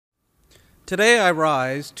Today I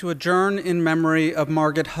rise to adjourn in memory of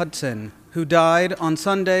Margaret Hudson, who died on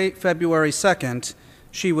Sunday, February 2nd.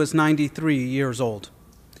 She was 93 years old.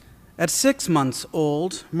 At 6 months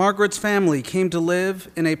old, Margaret's family came to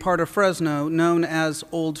live in a part of Fresno known as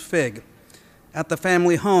Old Fig, at the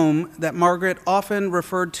family home that Margaret often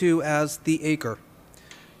referred to as the Acre.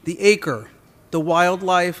 The Acre, the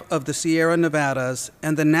wildlife of the Sierra Nevadas,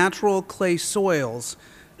 and the natural clay soils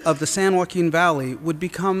of the San Joaquin Valley would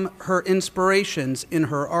become her inspirations in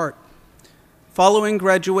her art. Following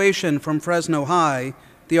graduation from Fresno High,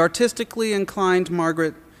 the artistically inclined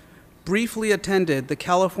Margaret briefly attended the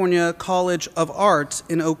California College of Arts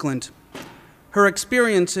in Oakland. Her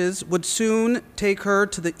experiences would soon take her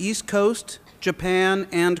to the East Coast, Japan,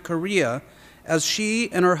 and Korea, as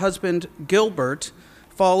she and her husband, Gilbert,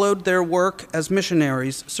 followed their work as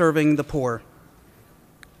missionaries serving the poor.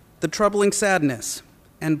 The troubling sadness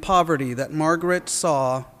and poverty that Margaret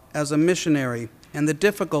saw as a missionary and the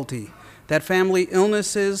difficulty that family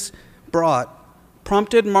illnesses brought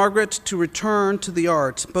prompted Margaret to return to the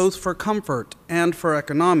arts, both for comfort and for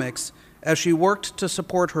economics, as she worked to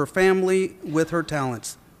support her family with her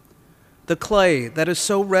talents. The clay that is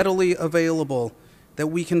so readily available that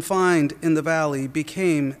we can find in the valley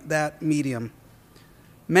became that medium.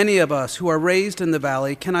 Many of us who are raised in the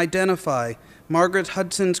valley can identify Margaret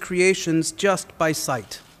Hudson's creations just by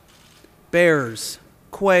sight. Bears,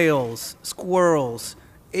 quails, squirrels,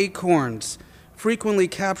 acorns frequently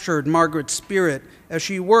captured Margaret's spirit as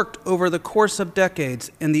she worked over the course of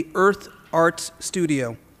decades in the Earth Arts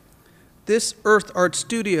Studio. This Earth Art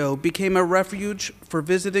Studio became a refuge for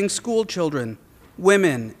visiting school children,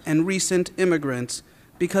 women, and recent immigrants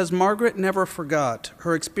because Margaret never forgot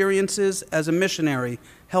her experiences as a missionary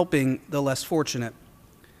helping the less fortunate.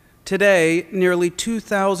 Today, nearly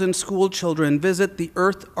 2,000 school children visit the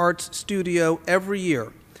Earth Arts Studio every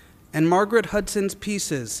year, and Margaret Hudson's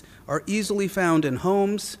pieces are easily found in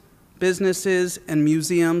homes, businesses, and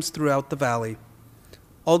museums throughout the valley.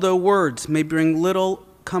 Although words may bring little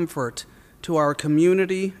comfort to our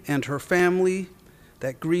community and her family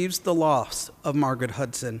that grieves the loss of Margaret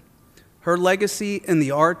Hudson, her legacy in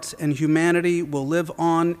the arts and humanity will live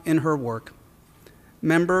on in her work.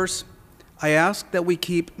 Members, I ask that we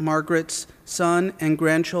keep Margaret's son and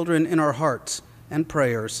grandchildren in our hearts and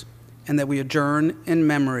prayers, and that we adjourn in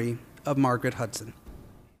memory of Margaret Hudson.